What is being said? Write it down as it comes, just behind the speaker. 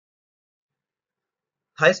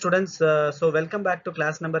Hi students, so welcome back to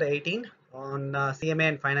class number 18 on CMA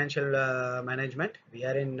and Financial Management. We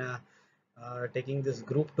are in taking this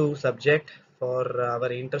group 2 subject for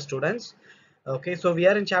our inter students. Okay, so we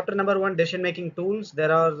are in chapter number 1, decision making tools.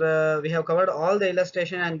 There are we have covered all the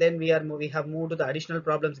illustration, and then we have moved to the additional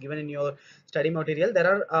problems given in your study material.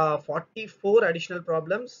 There are 44 additional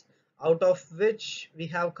problems, out of which we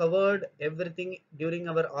have covered everything during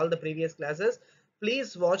our all the previous classes.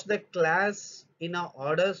 Please watch the class in a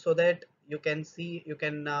order so that you can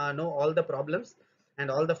know all the problems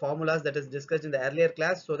and all the formulas that is discussed in the earlier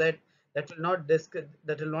class, so that that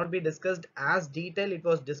will not be discussed as detail it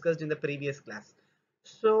was discussed in the previous class.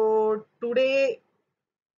 So today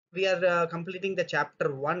we are completing the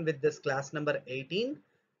chapter 1 with this class number 18.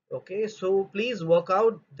 Okay, so please work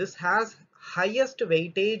out. This has highest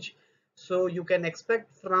weightage, so you can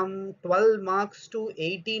expect from 12 marks to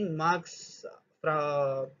 18 marks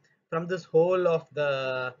from this whole of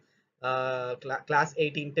the class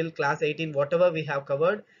 18 till class 18. Whatever we have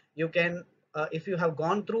covered, you can if you have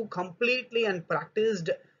gone through completely and practiced,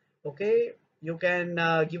 okay, you can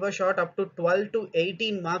give a shot up to 12 to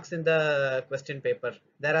 18 marks in the question paper.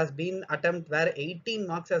 There has been attempt where 18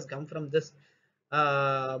 marks has come from this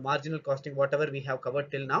marginal costing, whatever we have covered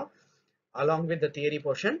till now, along with the theory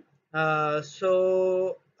portion.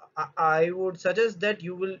 So I would suggest that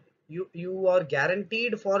you are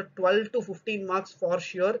guaranteed for 12 to 15 marks for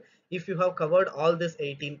sure if you have covered all these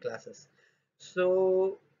 18 classes.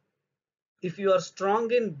 So if you are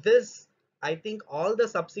strong in this, I think all the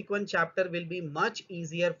subsequent chapter will be much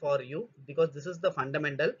easier for you, because this is the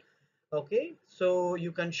fundamental. Okay, so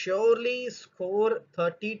you can surely score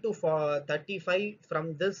 30 to 35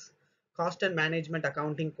 from this cost and management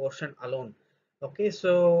accounting portion alone. Okay,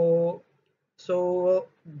 so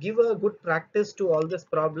give a good practice to all this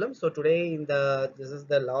problem. So today this is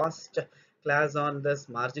the last class on this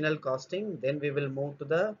marginal costing, then we will move to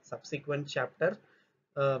the subsequent chapter,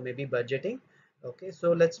 maybe budgeting. Okay,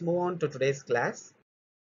 so let's move on to today's class.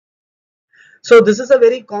 So this is a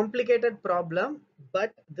very complicated problem,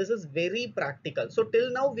 but this is very practical. So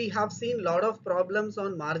till now we have seen a lot of problems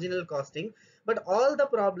on marginal costing, but all the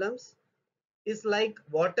problems is like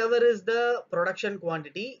whatever is the production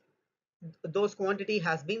quantity, those quantity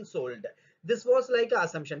has been sold. This was like an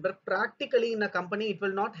assumption, but practically in a company it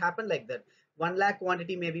will not happen like that. 1 lakh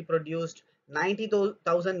quantity may be produced,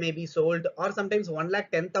 90,000 may be sold, or sometimes 1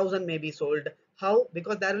 lakh 10,000 may be sold. How?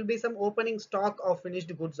 Because there will be some opening stock of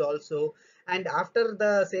finished goods also, and after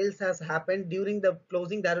the sales has happened, during the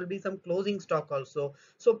closing there will be some closing stock also.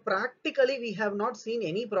 So practically we have not seen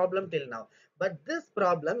any problem till now, but this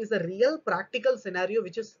problem is a real practical scenario,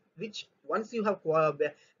 which once you have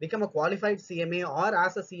become a qualified CMA, or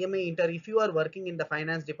as a CMA Inter, if you are working in the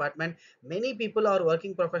finance department, many people are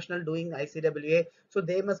working professional doing ICWA, so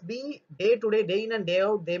they must be day to day, day in and day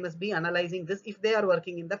out, they must be analyzing this if they are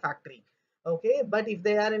working in the factory. Okay, but if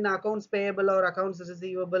they are in accounts payable or accounts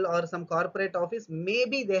receivable or some corporate office,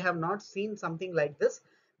 maybe they have not seen something like this.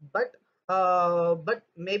 But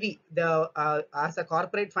maybe as a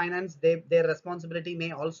corporate finance, their responsibility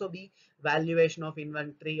may also be valuation of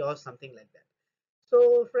inventory or something like that.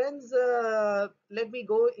 So friends, let me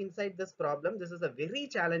go inside this problem. This is a very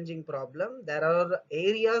challenging problem. There are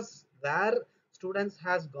areas where students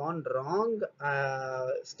has gone wrong.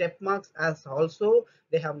 Step marks as also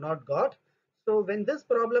they have not got. So when this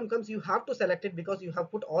problem comes, you have to select it, because you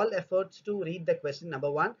have put all efforts to read the question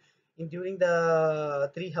number one in during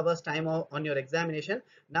the 3 hours time on your examination.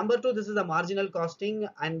 Number two, this is a marginal costing,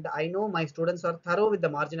 and I know my students are thorough with the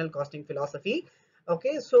marginal costing philosophy.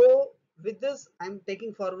 Okay, so with this I'm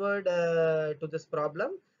taking forward to this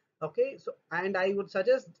problem. Okay, so and I would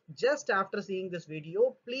suggest, just after seeing this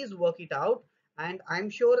video, please work it out, and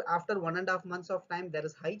I'm sure after 1.5 months of time there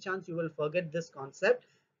is high chance you will forget this concept.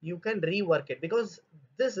 You can rework it, because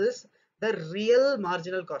this is the real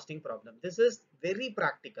marginal costing problem. This is very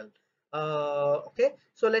practical. Okay,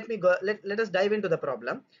 so let us dive into the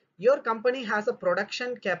problem. Your company has a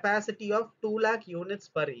production capacity of 2 lakh units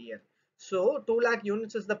per year. So 2 lakh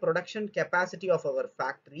units is the production capacity of our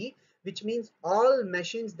factory, which means all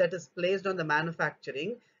machines that is placed on the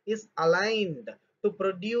manufacturing is aligned to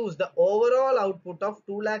produce the overall output of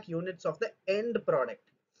 2 lakh units of the end product.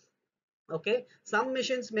 Okay, some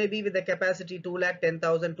machines may be with the capacity 2 lakh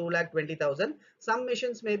 10,000, 2 lakh 20,000. Some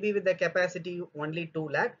machines may be with the capacity only 2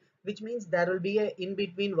 lakh, which means there will be a in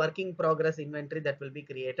between working progress inventory that will be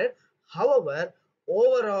created. However,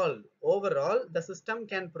 overall the system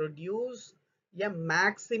can produce a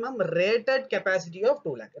maximum rated capacity of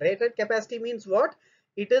 2 lakh. Rated capacity means what?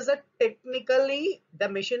 It is a technically the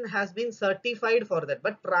machine has been certified for that,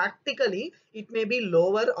 but practically it may be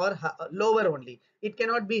lower or lower only. It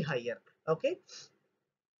cannot be higher. Okay.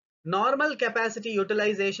 Normal capacity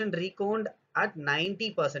utilization reckoned at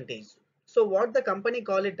 90 percentage. So what the company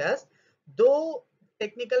call it as, though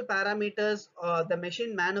technical parameters the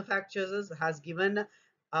machine manufacturers has given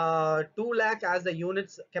 2 lakh as the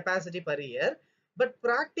units capacity per year, but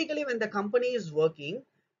practically when the company is working,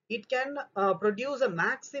 it can produce a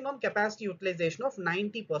maximum capacity utilization of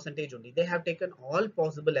 90 percentage only. They have taken all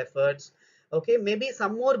possible efforts. Okay, maybe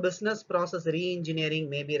some more business process re-engineering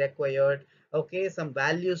may be required. Okay, some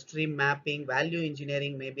value stream mapping, value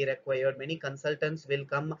engineering may be required. Many consultants will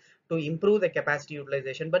come to improve the capacity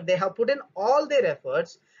utilization, but they have put in all their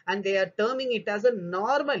efforts and they are terming it as a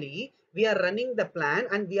normally we are running the plan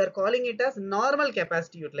and we are calling it as normal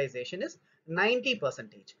capacity utilization is 90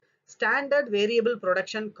 percentage. Standard variable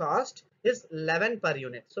production cost is 11 per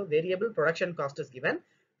unit. So variable production cost is given.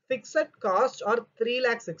 Fixed cost or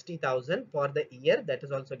 3,60,000 for the year, that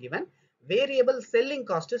is also given. Variable selling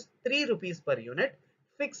cost is 3 rupees per unit.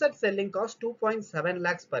 Fixed selling cost 2.7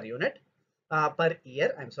 lakhs per unit per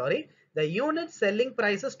year. I'm sorry. The unit selling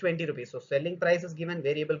price is 20 rupees. So selling price is given,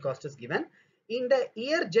 variable cost is given. In the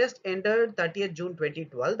year just ended 30th June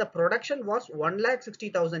 2012, the production was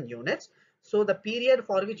 1,60,000 units. So the period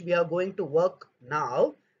for which we are going to work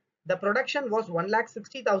now, the production was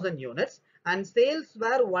 1,60,000 units and sales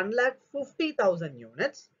were 1,50,000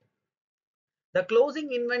 units. The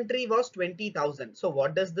closing inventory was 20,000. So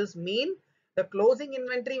what does this mean? The closing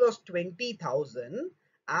inventory was 20,000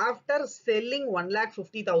 after selling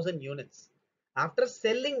 1,50,000 units. After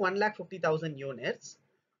selling 1,50,000 units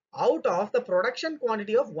out of the production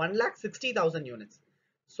quantity of 1,60,000 units.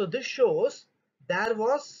 So this shows there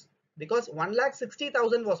was, because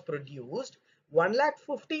 1,60,000 was produced,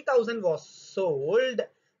 1,50,000 was sold.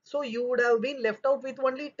 So you would have been left out with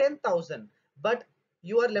only 10,000. But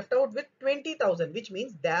you are left out with 20,000, which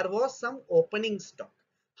means there was some opening stock.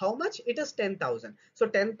 How much? It is 10,000. So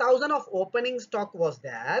 10,000 of opening stock was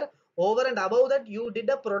there. Over and above that, you did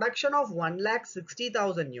a production of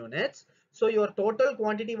 1,60,000 units. So your total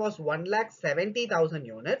quantity was 1,70,000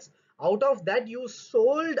 units. Out of that, you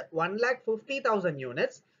sold 1,50,000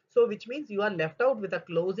 units. So which means you are left out with a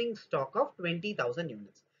closing stock of 20,000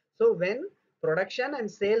 units. So when production and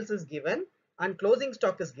sales is given, and closing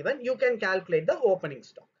stock is given, you can calculate the opening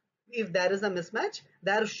stock. If there is a mismatch,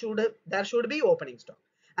 there should be opening stock.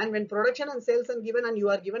 And when production and sales are given and you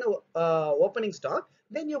are given a opening stock,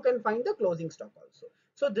 then you can find the closing stock also.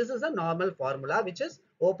 So this is a normal formula, which is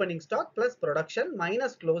opening stock plus production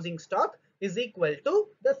minus closing stock is equal to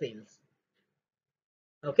the sales.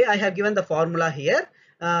 Okay, I have given the formula here.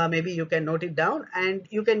 Maybe you can note it down and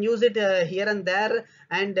you can use it here and there,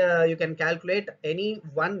 and you can calculate any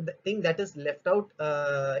one thing that is left out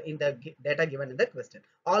in the data given in the question.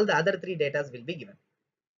 All the other three data will be given.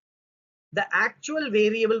 The actual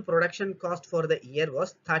variable production cost for the year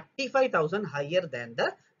was 35,000 higher than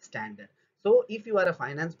the standard. So if you are a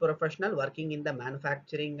finance professional working in the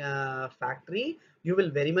manufacturing factory, you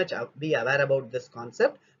will very much be aware about this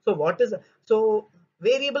concept. So what is, so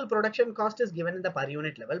variable production cost is given in the per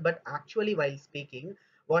unit level, but actually while speaking,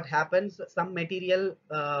 what happens, some material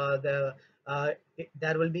there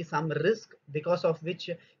will be some risk, because of which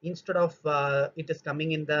instead of it is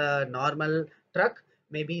coming in the normal truck,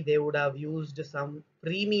 maybe they would have used some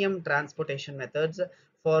premium transportation methods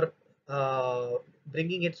for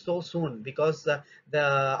bringing it so soon, because the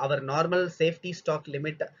our normal safety stock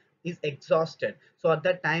limit is exhausted. So at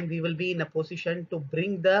that time we will be in a position to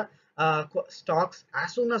bring the stocks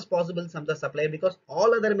as soon as possible from the supplier, because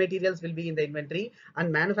all other materials will be in the inventory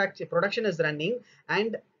and manufacture production is running,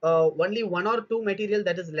 and only one or two material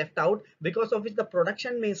that is left out, because of which the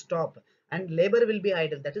production may stop and labor will be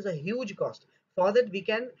idle. That is a huge cost. For that we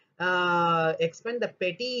can expend the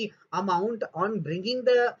petty amount on bringing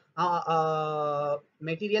the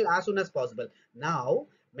material as soon as possible. Now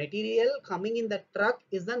material coming in the truck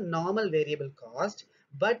is a normal variable cost,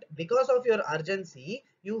 but because of your urgency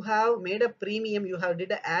you have made a premium, you have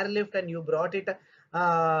did an airlift and you brought it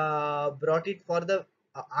for the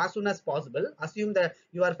as soon as possible. Assume that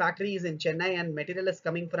your factory is in Chennai and material is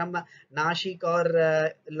coming from Nashik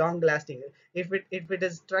or long lasting. If it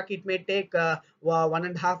is truck, it may take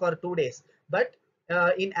 1.5 or 2 days, but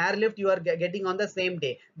in airlift you are getting on the same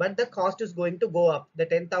day, but the cost is going to go up. The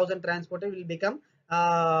 10,000 transport will become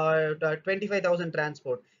 25,000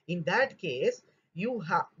 transport. In that case, you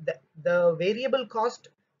have the variable cost,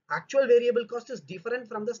 actual variable cost is different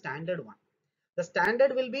from the standard one. The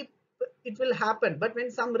standard will be, it will happen, but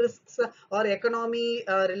when some risks or economy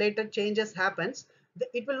related changes happens,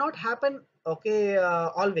 It will not happen, okay,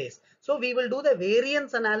 always. So we will do the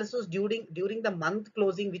variance analysis during the month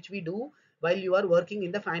closing, which we do while you are working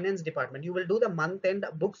in the finance department. You will do the month end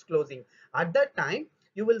books closing. At that time,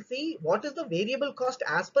 you will see what is the variable cost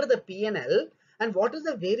as per the P&L and what is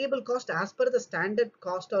the variable cost as per the standard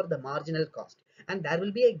cost or the marginal cost, and there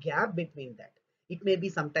will be a gap between that. It may be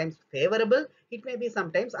sometimes favorable, it may be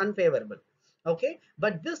sometimes unfavorable. Okay,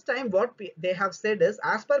 but this time what they have said is,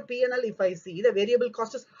 as per P&L, if I see the variable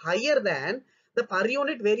cost is higher than the per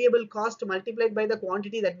unit variable cost multiplied by the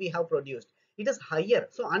quantity that we have produced. It is higher,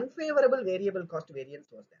 so unfavorable variable cost variance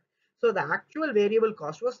was there. So the actual variable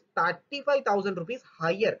cost was 35,000 rupees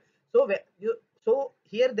higher. So so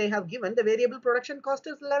here they have given the variable production cost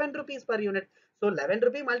is 11 rupees per unit. So 11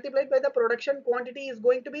 rupee multiplied by the production quantity is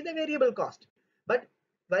going to be the variable cost. But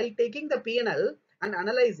while taking the P&L and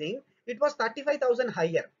analyzing, it was 35,000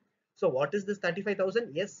 higher. So what is this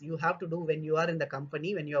 35,000? Yes, you have to do when you are in the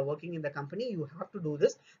company, when you are working in the company, you have to do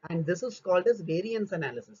this, and this is called as variance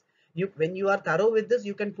analysis. When you are thorough with this,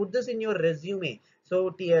 you can put this in your resume.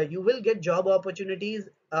 So you will get job opportunities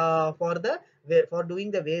for doing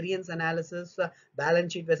the variance analysis,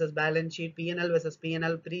 balance sheet versus balance sheet, P&L versus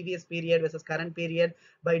P&L, previous period versus current period.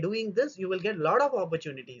 By doing this, you will get a lot of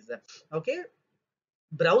opportunities. Okay,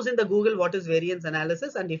 browse in the Google what is variance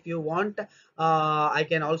analysis, and if you want, I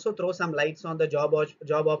can also throw some lights on the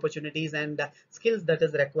job opportunities and skills that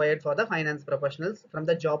is required for the finance professionals from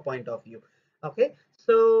the job point of view. Okay,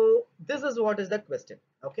 so this is what is the question.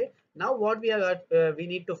 Okay, now what we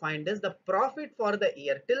need to find is the profit for the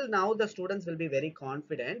year. Till now the students will be very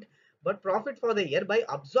confident, but profit for the year by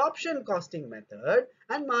absorption costing method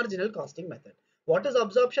and marginal costing method. What is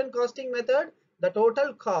absorption costing method? The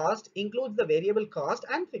total cost includes the variable cost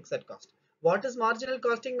and fixed cost. What is marginal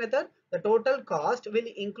costing method? The total cost will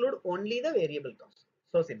include only the variable cost.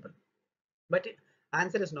 So simple. But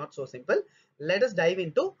answer is not so simple. Let us dive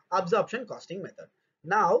into absorption costing method.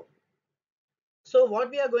 Now, so what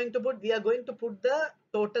we are going to put? We are going to put the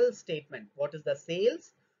total statement. What is the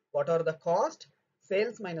sales? What are the cost?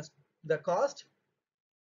 Sales minus the cost.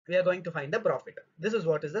 We are going to find the profit. This is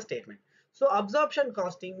what is the statement. So absorption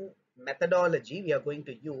costing methodology we are going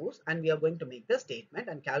to use, and we are going to make the statement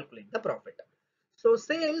and calculate the profit. So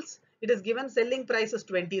sales, it is given selling price is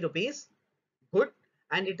 20 rupees. Good.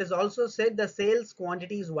 And it is also said the sales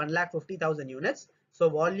quantity is 1,50,000 units. So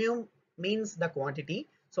volume means the quantity.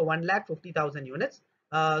 So 1,50,000 units.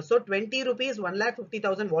 So 20 rupees,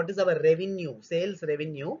 1,50,000. What is our revenue? Sales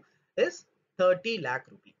revenue is 30 lakh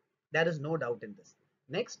rupee. There is no doubt in this.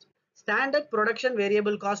 Next, standard production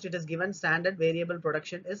variable cost. It is given standard variable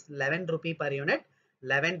production is 11 rupee per unit.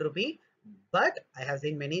 11 rupee. But I have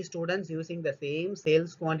seen many students using the same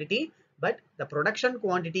sales quantity, but the production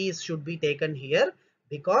quantities should be taken here,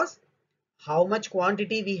 because how much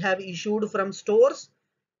quantity we have issued from stores,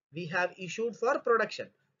 we have issued for production.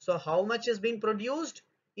 So how much is being produced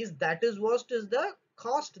is what is the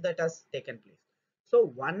cost that has taken place.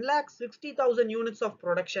 So 1,60,000 units of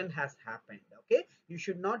production has happened. Okay, you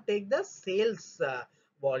should not take the sales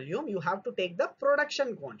volume, you have to take the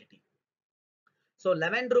production quantity. So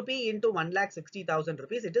 11 rupee into 1,60,000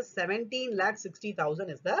 rupees, it is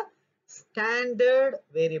 17,60,000 is the standard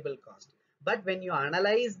variable cost. But when you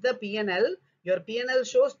analyze the P&L, your P&L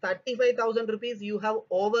shows 35,000 rupees you have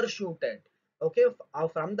overshooted. Okay,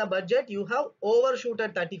 from the budget you have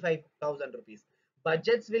overshooted 35,000 rupees.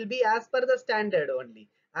 Budgets will be as per the standard only,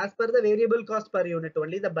 as per the variable cost per unit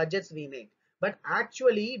only, the budgets we make. But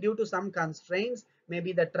actually, due to some constraints,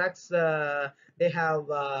 maybe the trucks they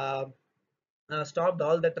have stopped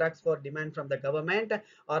all the trucks for demand from the government,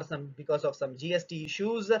 or some because of some GST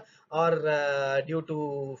issues, or due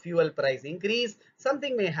to fuel price increase,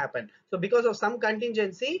 something may happen. So because of some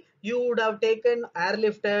contingency, you would have taken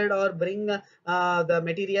airlifted or bring the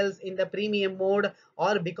materials in the premium mode,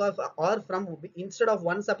 or from instead of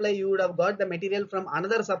one supplier you would have got the material from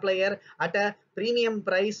another supplier at a premium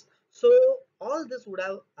price. So all this would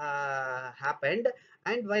have happened,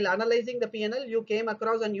 and while analyzing the P&L you came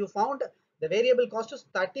across and you found the variable cost is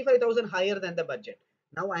 35,000 higher than the budget.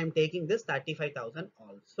 Now I am taking this 35,000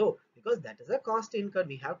 also, because that is a cost incurred.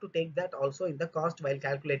 We have to take that also in the cost while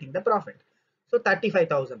calculating the profit. So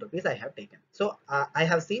 35,000 rupees I have taken. So I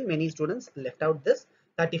have seen many students left out this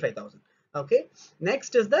 35,000. Okay.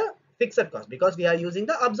 Next is the fixed cost, because we are using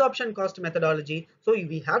the absorption cost methodology. So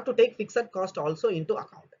we have to take fixed cost also into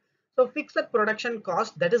account. So fixed production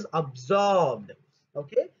cost, that is absorbed.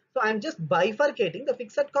 Okay. So I'm just bifurcating. The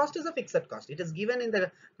fixed cost is a fixed cost. It is given in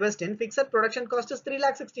the question. Fixed production cost is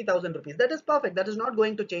 3,60,000 rupees. That is perfect. That is not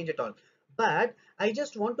going to change at all. But I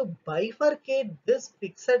just want to bifurcate this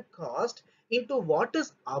fixed cost into what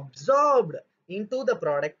is absorbed into the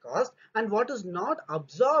product cost and what is not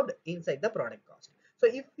absorbed inside the product cost. So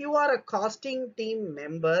if you are a costing team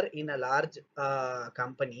member in a large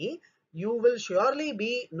company, you will surely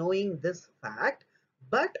be knowing this fact,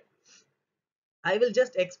 but I will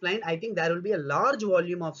just explain. I think there will be a large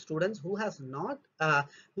volume of students who has not,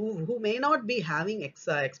 who may not be having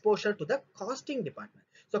exposure to the costing department.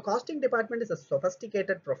 So costing department is a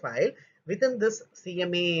sophisticated profile within this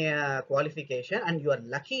CMA qualification, and you are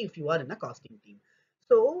lucky if you are in a costing team.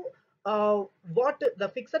 So what the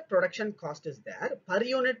fixed production cost is there per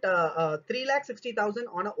unit, 3,60,000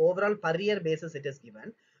 on an overall per year basis it is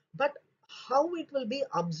given, but how it will be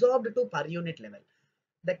absorbed to per unit level.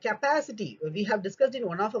 The capacity we have discussed in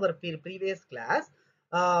one of our previous class,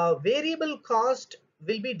 variable cost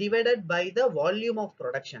will be divided by the volume of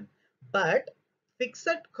production, but fixed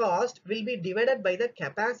cost will be divided by the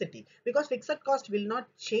capacity, because fixed cost will not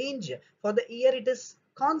change for the year, it is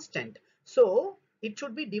constant. So it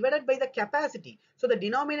should be divided by the capacity, so the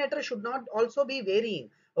denominator should not also be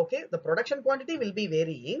varying. Okay, the production quantity will be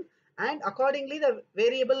varying, and accordingly the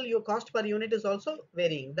variable your cost per unit is also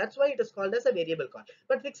varying. That's why it is called as a variable cost,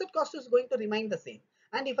 but fixed cost is going to remain the same.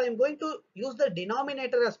 And if I am going to use the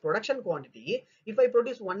denominator as production quantity, if I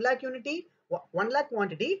produce 1 lakh unity 1 lakh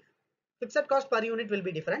quantity, fixed cost per unit will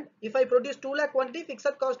be different. If I produce 2 lakh quantity,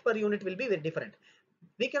 fixed cost per unit will be very different.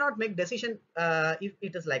 We cannot make decision if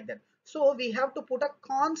it is like that. So we have to put a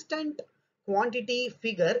constant quantity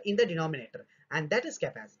figure in the denominator, and that is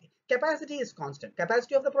capacity. Capacity is constant.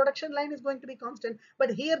 Capacity of the production line is going to be constant,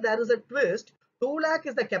 but here there is a twist. 2 lakh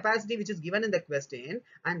is the capacity which is given in the question,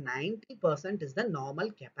 and 90% is the normal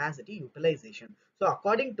capacity utilization. So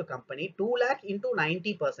according to company, 2 lakh into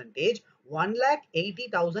 90 percentage,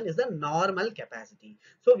 1,80,000 is the normal capacity.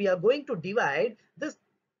 So we are going to divide this,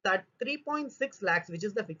 that 3.6 lakhs, which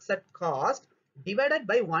is the fixed cost, divided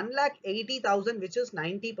by 1,80,000, which is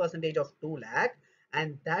 90 percentage of 2 lakh,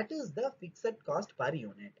 and that is the fixed cost per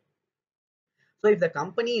unit. So if the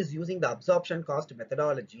company is using the absorption cost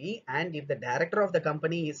methodology, and if the director of the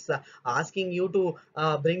company is asking you to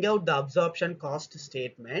bring out the absorption cost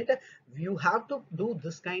statement, you have to do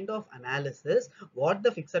this kind of analysis. What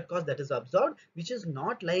the fixed cost that is absorbed, which is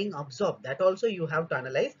not lying absorbed, that also you have to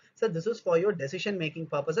analyze. So this is for your decision making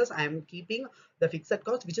purposes. I am keeping the fixed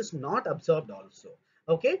cost which is not absorbed also.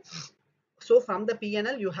 Okay. So from the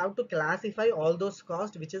P&L, you have to classify all those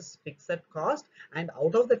costs which is fixed cost, and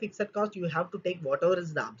out of the fixed cost you have to take whatever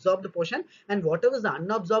is the absorbed portion, and whatever is the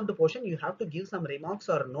unabsorbed portion you have to give some remarks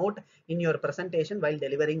or note in your presentation while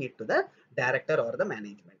delivering it to the director or the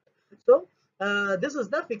management. So this is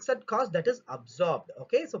the fixed cost that is absorbed.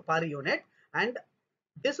 Okay, so per unit, and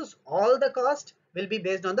this is all the cost will be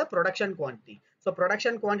based on the production quantity. So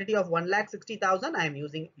production quantity of 1,60,000 I am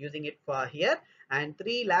using it for here, and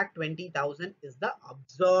 3,20,000 is the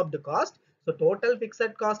absorbed cost. So total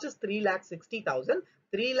fixed cost is 3,60,000.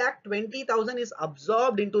 3,20,000 is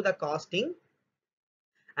absorbed into the costing,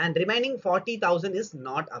 and remaining 40,000 is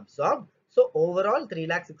not absorbed. So overall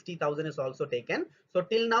 3,60,000 is also taken. So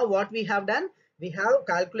till now what we have done, we have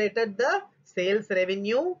calculated the sales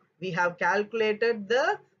revenue, we have calculated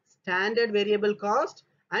the standard variable cost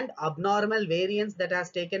and abnormal variance that has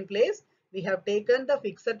taken place. We have taken the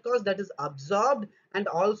fixed cost that is absorbed and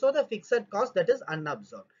also the fixed cost that is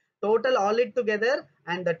unabsorbed. Total all it together,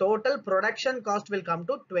 and the total production cost will come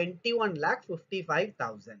to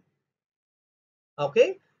 21,55,000.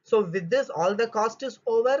 Okay, so with this all the cost is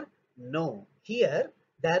over? No, here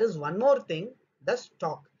there is one more thing, the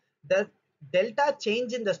stock. The delta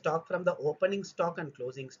change in the stock from the opening stock and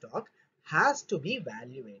closing stock has to be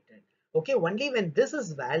valuated. Okay, only when this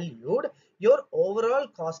is valued, your overall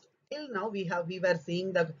cost. Till now we were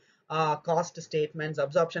seeing the cost statements,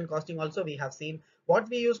 absorption costing also we have seen. What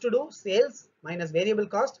we used to do, sales minus variable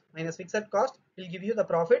cost minus fixed cost will give you the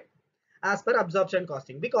profit as per absorption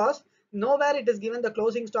costing, because nowhere it is given the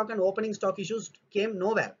closing stock and opening stock issues came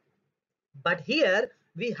nowhere. But here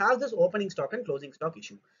we have this opening stock and closing stock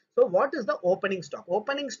issue. So what is the opening stock?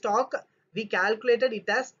 Opening stock, we calculated it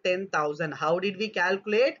as 10,000. How did we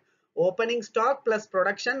calculate? Opening stock plus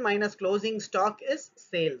production minus closing stock is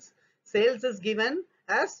sales. Sales is given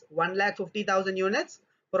as 1,50,000 units.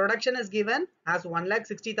 Production is given as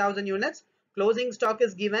 1,60,000 units. Closing stock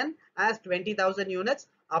is given as 20,000 units.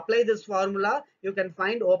 Apply this formula, you can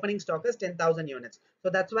find opening stock as 10,000 units. So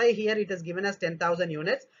that's why here it is given as 10,000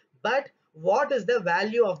 units. But what is the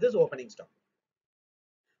value of this opening stock?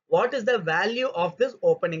 What is the value of this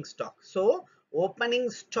opening stock? So opening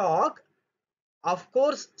stock, of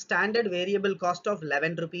course, standard variable cost of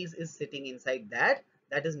 11 rupees is sitting inside that.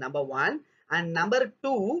 That is number one. And number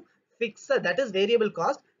two, fixed, that is variable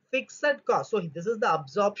cost, fixed cost. So this is the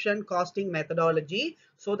absorption costing methodology.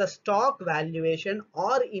 So the stock valuation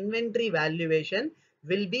or inventory valuation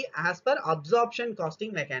will be as per absorption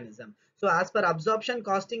costing mechanism. So as per absorption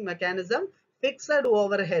costing mechanism, fixed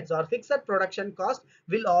overheads or fixed production cost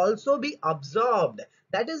will also be absorbed.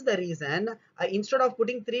 That is the reason instead of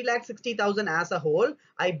putting 3,60,000 as a whole,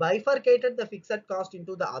 I bifurcated the fixed cost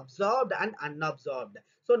into the absorbed and unabsorbed.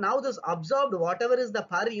 So now this absorbed, whatever is the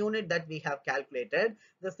per unit that we have calculated,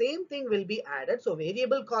 the same thing will be added. So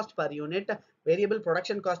variable cost per unit, variable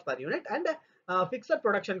production cost per unit, and fixed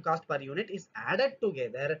production cost per unit is added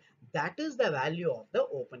together. That is the value of the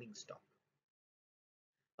opening stock.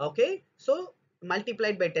 Okay, so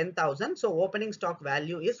multiplied by 10,000. So opening stock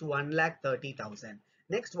value is 1,30,000.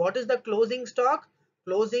 Next, what is the closing stock?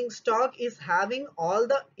 Closing stock is having all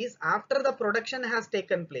the, is after the production has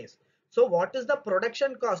taken place. So what is the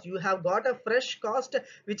production cost? You have got a fresh cost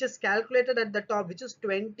which is calculated at the top, which is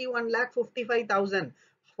 21,55,000.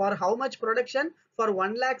 For how much production? For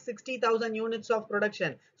 1,60,000 units of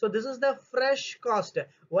production. So this is the fresh cost.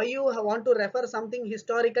 Why you want to refer something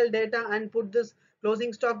historical data and put this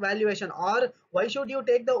closing stock valuation, or why should you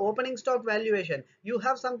take the opening stock valuation? You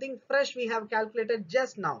have something fresh we have calculated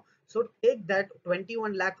just now. So take that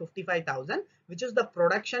 21,55,000, which is the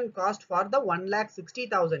production cost for the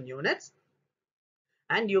 1,60,000 units,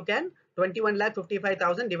 and you can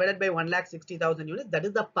 21,55,000 divided by 1,60,000 units, that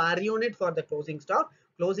is the per unit for the closing stock.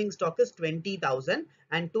 Closing stock is 20,000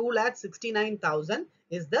 and 2,69,000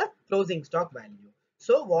 is the closing stock value.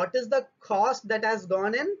 So what is the cost that has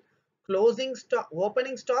gone in? Closing stock,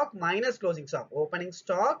 opening stock minus closing stock. Opening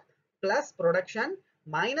stock plus production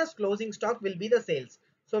minus closing stock will be the sales.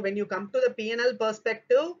 So when you come to the P&L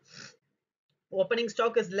perspective, opening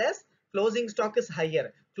stock is less, closing stock is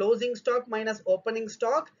higher. Closing stock minus opening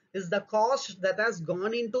stock is the cost that has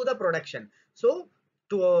gone into the production. So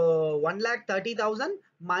to 1,30,000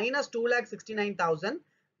 minus 2,69,000,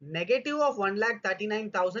 negative of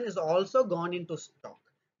 1,39,000 is also gone into stock.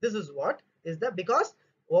 This is what is the, because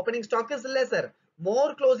opening stock is lesser,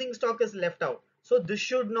 more closing stock is left out. So this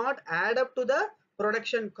should not add up to the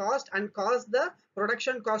production cost and cause the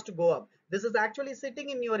production cost to go up. This is actually sitting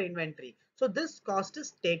in your inventory. So this cost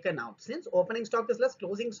is taken out. Since opening stock is less,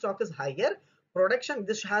 closing stock is higher, production,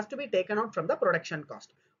 this has to be taken out from the production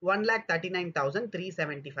cost.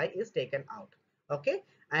 1,39,375 is taken out. Okay.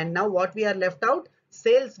 And now what we are left out?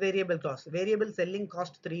 Sales variable cost. Variable selling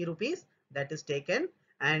cost 3 rupees, that is taken,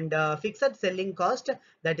 and fixed selling cost,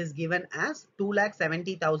 that is given as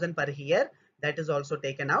 2,70,000 per year, that is also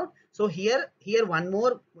taken out. So here one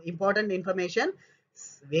more important information.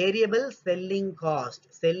 Variable selling cost.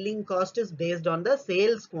 Selling cost is based on the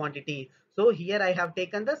sales quantity. So here I have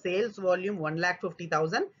taken the sales volume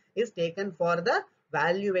 1,50,000 is taken for the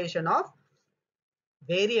valuation of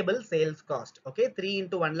variable sales cost. Okay, 3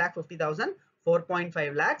 into 1,50,000,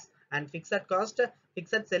 4.5 lakhs, and fixed cost,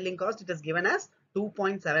 fixed selling cost, it is given as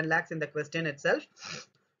 2.7 lakhs in the question itself.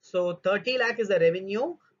 So 30 lakh is the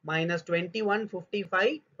revenue minus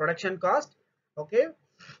 2155 production cost. Okay,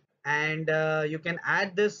 and you can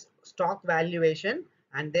add this stock valuation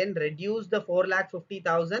and then reduce the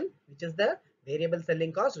 4,50,000, which is the variable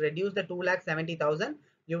selling cost, reduce the 2,70,000,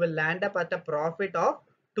 you will land up at a profit of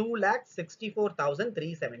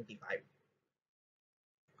 2,64,375.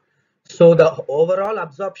 So the overall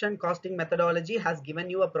absorption costing methodology has given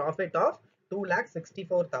you a profit of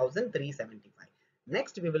 2,64,375.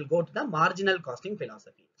 Next, we will go to the marginal costing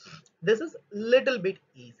philosophy. This is little bit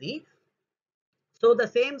easy. So the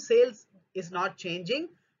same sales is not changing,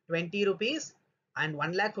 20 rupees, and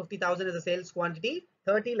 1,50,000 is a sales quantity,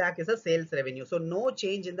 30 lakh is a sales revenue. So no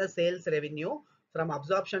change in the sales revenue from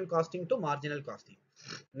absorption costing to marginal costing.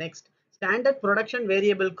 Next, standard production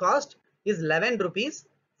variable cost is 11 rupees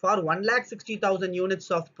for 1,60,000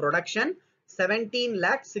 units of production,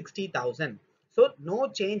 17,60,000. So no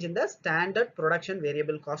change in the standard production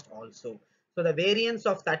variable cost also. So the variance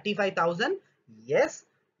of 35,000, yes,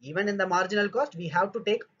 even in the marginal cost, we have to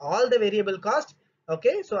take all the variable cost.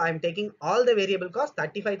 Okay, so I'm taking all the variable cost,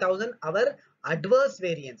 35,000, our adverse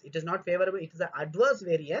variance. It is not favorable, it is an adverse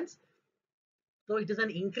variance. So it is an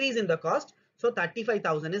increase in the cost. So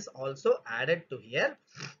 35,000 is also added to here.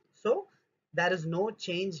 So there is no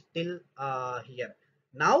change till here.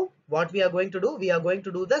 Now what we are going to do? We are going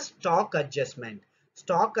to do the stock adjustment.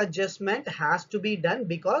 Stock adjustment has to be done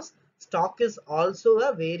because stock is also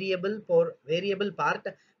a variable part,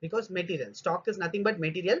 because material, stock is nothing but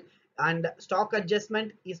material, and stock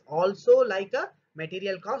adjustment is also like a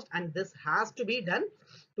material cost, and this has to be done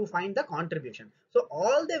to find the contribution. So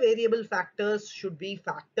all the variable factors should be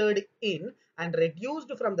factored in, and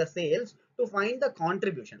reduced from the sales to find the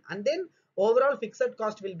contribution, and then overall fixed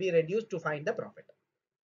cost will be reduced to find the profit.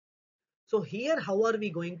 So here, how are we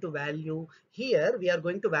going to value? Here we are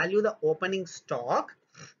going to value the opening stock.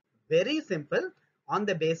 Very simple, on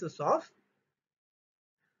the basis of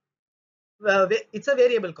it's a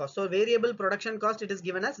variable cost. So variable production cost, it is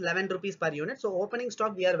given as 11 rupees per unit. So opening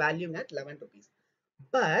stock we are valuing at 11 rupees.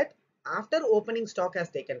 But after opening stock has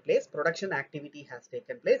taken place, production activity has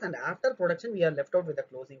taken place, and after production we are left out with the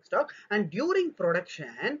closing stock. And during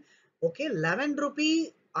production, okay, 11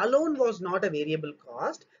 rupee alone was not a variable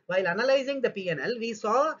cost. While analyzing the P&L, we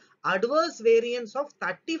saw adverse variance of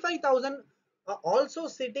 35,000 also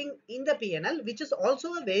sitting in the P&L, which is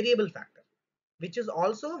also a variable factor, which is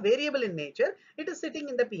also variable in nature. It is sitting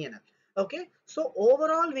in the P&L. Okay, so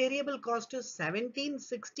overall variable cost is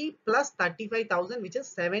 1760 plus 35,000, which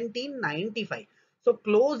is 1795. So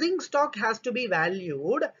closing stock has to be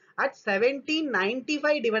valued at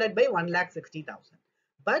 1795 divided by 1,60,000.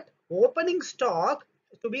 But opening stock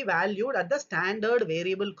to be valued at the standard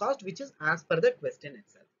variable cost, which is as per the question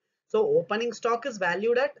itself. So opening stock is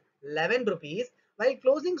valued at 11 rupees, while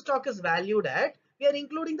closing stock is valued at, we are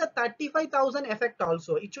including the 35,000 effect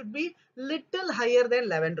also. It should be little higher than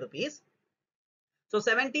 11 rupees. So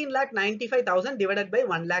 17,95,000 divided by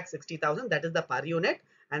 1,60,000, that is the per unit.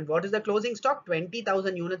 And what is the closing stock?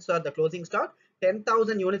 20,000 units are the closing stock,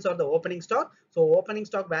 10,000 units are the opening stock. So opening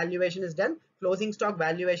stock valuation is done, closing stock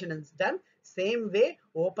valuation is done. Same way,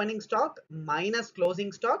 opening stock minus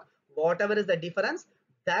closing stock, whatever is the difference,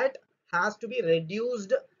 that has to be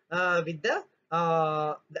reduced with the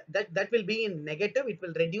that will be in negative. It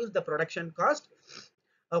will reduce the production cost.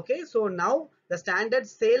 Okay, so now the standard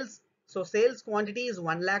sales, so sales quantity is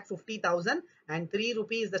 1,50,000 and 3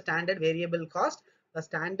 rupees is the standard variable cost, the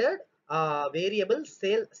standard variable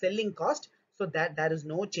selling cost. So that there is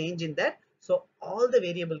no change in that. So all the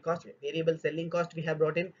variable cost, variable selling cost we have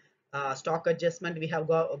brought in, stock adjustment we have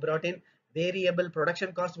brought in, variable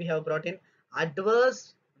production cost we have brought in,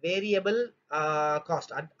 adverse variable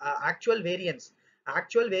cost, actual variance,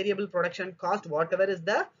 actual variable production cost, whatever is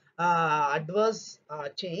the adverse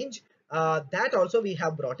change, that also we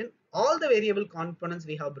have brought in. All the variable components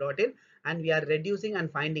we have brought in, and we are reducing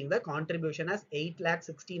and finding the contribution as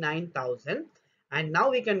 8,69,000. And now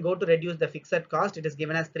we can go to reduce the fixed cost. It is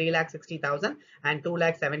given as 3,60,000 and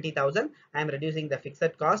 2,70,000. I am reducing the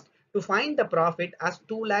fixed cost to find the profit as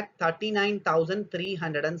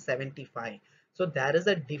 2,39,375. So there is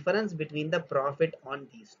a difference between the profit on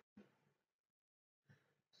these.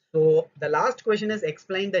 So the last question is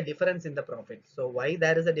explain the difference in the profit. So why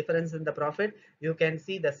there is a difference in the profit? You can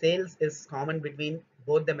see the sales is common between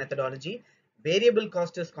both the methodology. Variable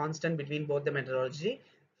cost is constant between both the methodology.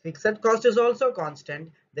 Fixed cost is also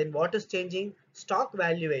constant. Then what is changing? Stock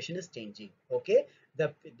valuation is changing. Okay.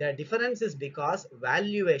 The difference is because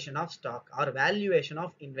valuation of stock or valuation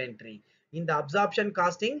of inventory. In the absorption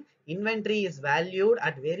costing, inventory is valued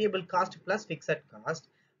at variable cost plus fixed cost.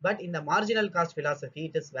 But in the marginal cost philosophy,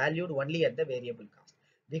 it is valued only at the variable cost.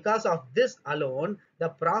 Because of this alone, the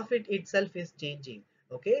profit itself is changing.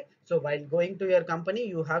 Okay, so while going to your company,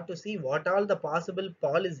 you have to see what all the possible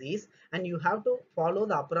policies, and you have to follow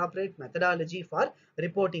the appropriate methodology for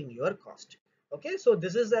reporting your cost. Okay, so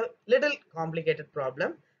this is a little complicated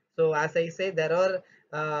problem. So as I say, there are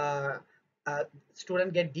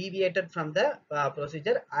students get deviated from the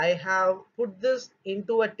procedure. I have put this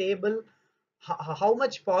into a table how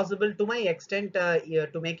much possible to my extent,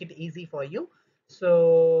 to make it easy for you.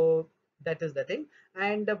 So that is the thing.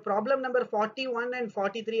 And problem number 41 and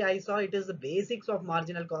 43, I saw it is the basics of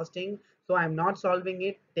marginal costing, so I'm not solving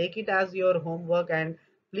it. Take it as your homework and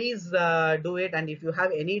please do it, and if you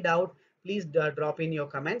have any doubt, please drop in your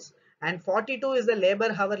comments. And 42 is the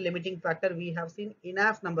labor hour limiting factor. We have seen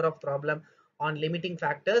enough number of problem on limiting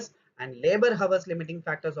factors, and labor hours limiting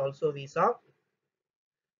factors also we saw.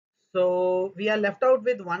 So we are left out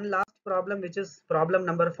with one last problem, which is problem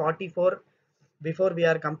number 44. Before we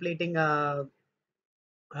are completing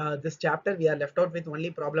this chapter, we are left out with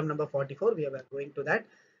only problem number 44. We are going to that.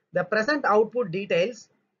 The present output details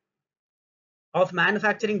of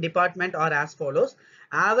manufacturing department are as follows.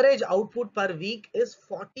 Average output per week is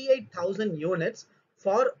 48,000 units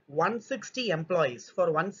for 160 employees. For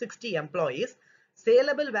 160 employees,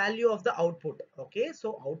 saleable value of the output. Okay,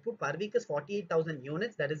 so output per week is 48,000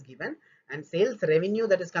 units, that is given, and sales revenue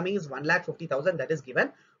that is coming is 1,50,000, that is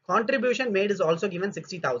given. Contribution made is also given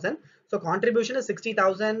 60,000. So contribution is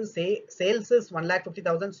 60,000, say sales is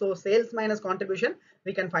 1,50,000. So sales minus contribution,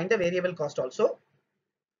 we can find the variable cost also.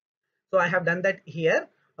 So I have done that here.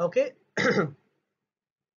 Okay.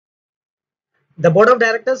 The board of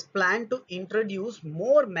directors plan to introduce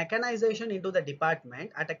more mechanization into the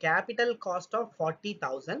department at a capital cost of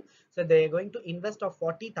 40,000. So they are going to invest of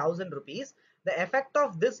 40,000 rupees. The effect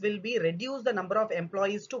of this will be reduce the number of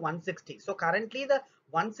employees to 160. So currently the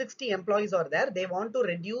 160 employees are there. They want to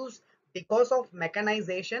reduce because of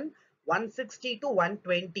mechanization 160 to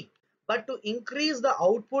 120. But to increase the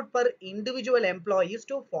output per individual employees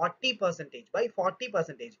to 40 percentage by 40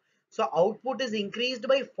 percentage. So output is increased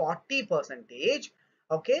by 40 percentage.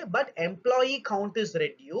 Okay, but employee count is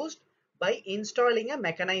reduced by installing a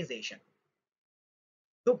mechanization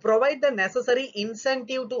to provide the necessary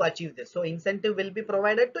incentive to achieve this. So incentive will be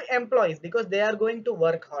provided to employees because they are going to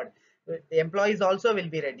work hard. The employees also will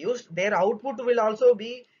be reduced. Their output will also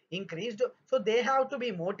be increased. So they have to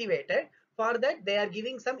be motivated. For that, they are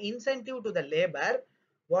giving some incentive to the labor.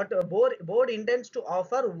 What a board intends to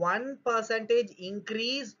offer 1%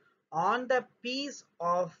 increase on the piece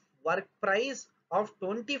of work price of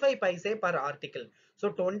 25 paise per article. So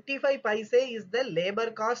 25 paise is the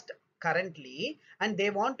labor cost currently, and they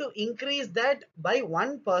want to increase that by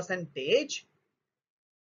 1%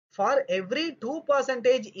 for every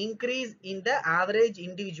 2% increase in the average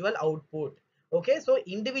individual output. Okay, so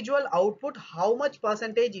individual output, how much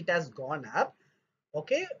percentage it has gone up.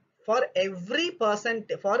 Okay, for every 2%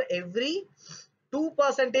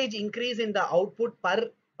 increase in the output per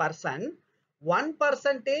person,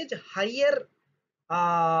 1% higher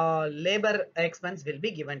labor expense will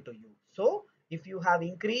be given to you. So if you have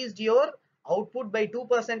increased your output by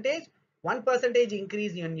 2%, 1%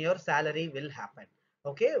 increase in your salary will happen.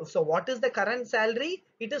 Okay, so what is the current salary?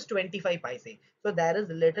 It is 25 paise. So there is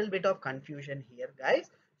a little bit of confusion here, guys.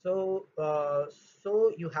 So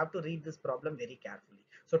so you have to read this problem very carefully.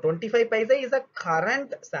 So 25 paise is the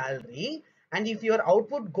current salary, and if your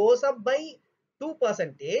output goes up by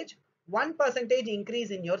 2%, 1% increase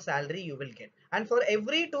in your salary you will get, and for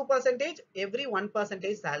every 2%, every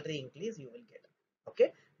 1% salary increase you will get.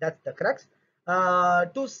 Okay, that's the crux.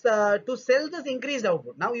 To sell this increased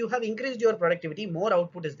output, now you have increased your productivity, more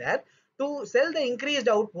output is there. To sell the increased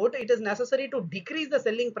output, it is necessary to decrease the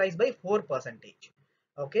selling price by 4%.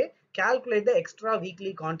 Okay, calculate the extra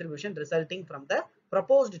weekly contribution resulting from the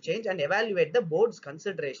proposed change and evaluate the board's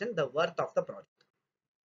consideration the worth of the project.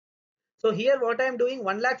 So here what I am doing,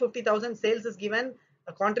 1,50,000 sales is given,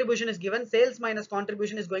 a contribution is given, sales minus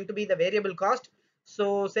contribution is going to be the variable cost.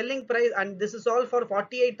 So selling price, and this is all for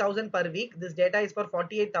 48,000 per week. This data is for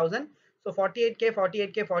 48,000. So 48k,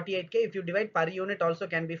 48k, 48k. If you divide per unit also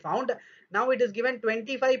can be found. Now it is given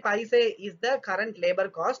 25 paise is the current labor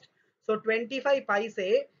cost. So 25 paise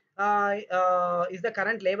is the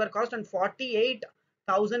current labor cost, and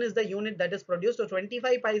 48,000 is the unit that is produced. So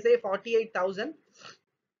 25 paise, 48,000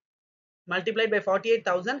 multiplied by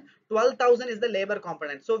 48,000, 12,000 is the labor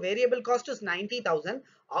component. So variable cost is 90,000.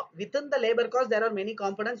 Within the labor cost there are many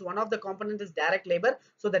components. One of the components is direct labor.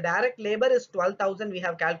 So the direct labor is 12,000 we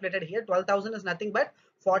have calculated here. 12,000 is nothing but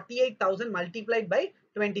 48,000 multiplied by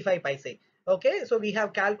 25 paise. Okay, so we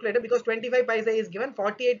have calculated, because 25 paise is given,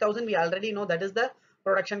 48,000 we already know that is the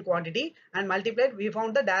production quantity, and multiplied we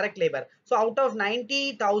found the direct labor. So out of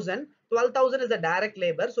 90,000, 12,000 is the direct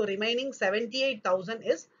labor. So remaining 78,000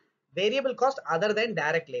 is variable cost other than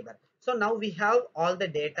direct labor. So now we have all the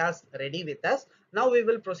data ready with us. Now we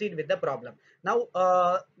will proceed with the problem. Now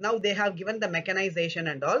they have given the mechanization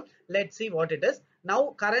and all. Let's see what it is.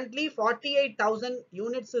 Now currently 48,000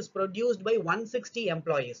 units is produced by 160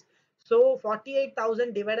 employees. So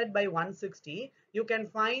 48,000 divided by 160, you can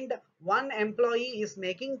find one employee is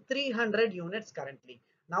making 300 units currently.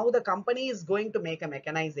 Now the company is going to make a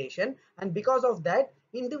mechanization, and because of that,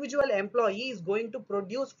 individual employee is going to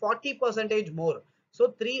produce 40 percentage more.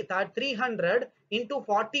 So 300 into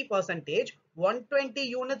 40 percentage, 120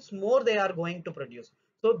 units more they are going to produce.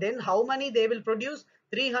 So then how many they will produce?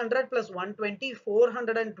 300 plus 120,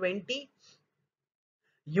 420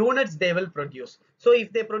 units they will produce. So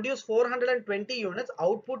if they produce 420 units,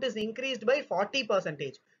 output is increased by 40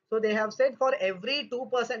 percentage. So they have said for every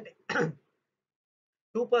 2%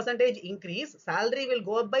 2% increase, salary will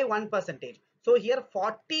go up by 1%. So here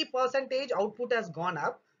 40 percentage output has gone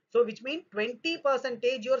up. So which means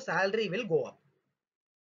 20% your salary will go up.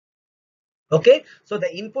 Okay, so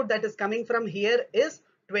the input that is coming from here is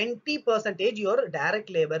 20%, your direct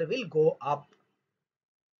labor will go up.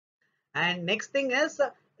 And next thing is,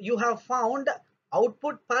 you have found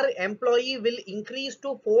output per employee will increase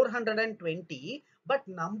to 420, but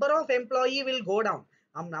number of employee will go down.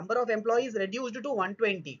 Number of employees reduced to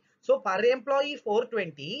 120. So per employee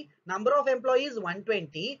 420, number of employees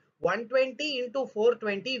 120. 120 into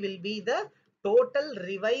 420 will be the total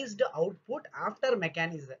revised output after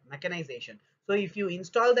mechanization. So if you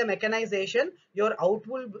install the mechanization, your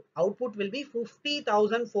output will be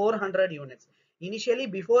 50,400 units. Initially,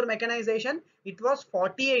 before mechanization, it was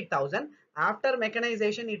 48,000. After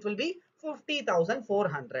mechanization, it will be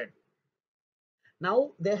 50,400.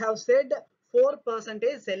 Now they have said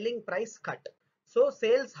 4% selling price cut. So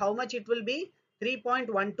sales, how much it will be?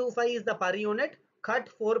 3.125 is the per unit, cut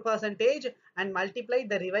 4% and multiply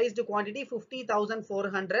the revised quantity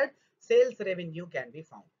 50,400, sales revenue can be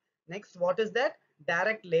found. Next, what is that?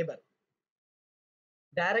 Direct labor.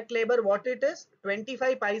 Direct labor, what it is?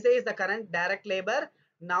 25 paise is the current direct labor.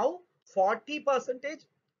 Now 40 percentage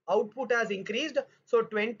output has increased, so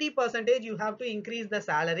 20 percentage you have to increase the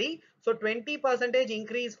salary. So 20 percentage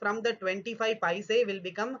increase from the 25 paise will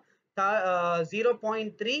become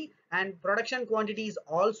 0.3, and production quantity is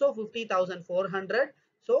also 50,400.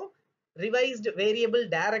 So revised variable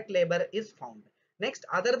direct labor is found. Next,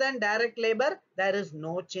 other than direct labor, there is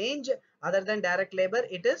no change. Other than direct labor,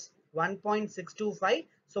 it is 1.625.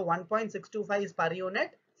 So 1.625 is per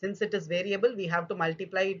unit. Since it is variable, we have to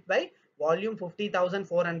multiply it by volume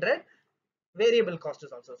 50,400. Variable cost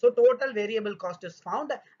is also. So total variable cost is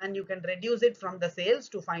found, and you can reduce it from the sales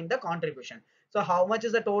to find the contribution. So how much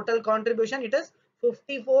is the total contribution? It is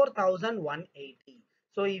 54,180.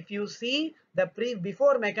 So if you see the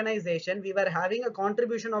before mechanization, we were having a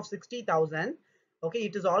contribution of 60,000. Okay,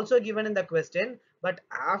 it is also given in the question, but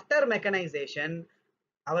after mechanization,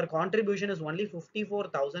 our contribution is only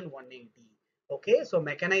 54,180. Okay, so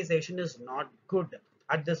mechanization is not good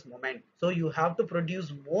at this moment. So you have to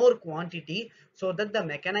produce more quantity so that the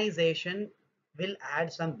mechanization will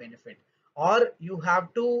add some benefit, or you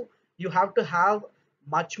have to have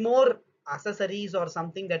much more accessories or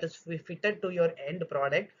something that is fitted to your end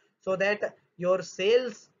product, so that your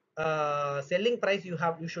selling price you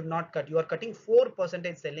should not cut. You are cutting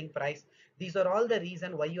 4% selling price. These are all the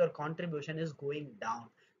reason why your contribution is going down.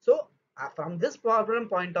 So from this problem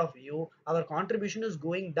point of view, our contribution is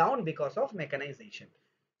going down because of mechanization.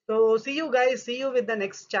 So see you guys, see you with the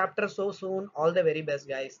next chapter so soon. All the very best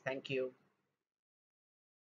guys. Thank you.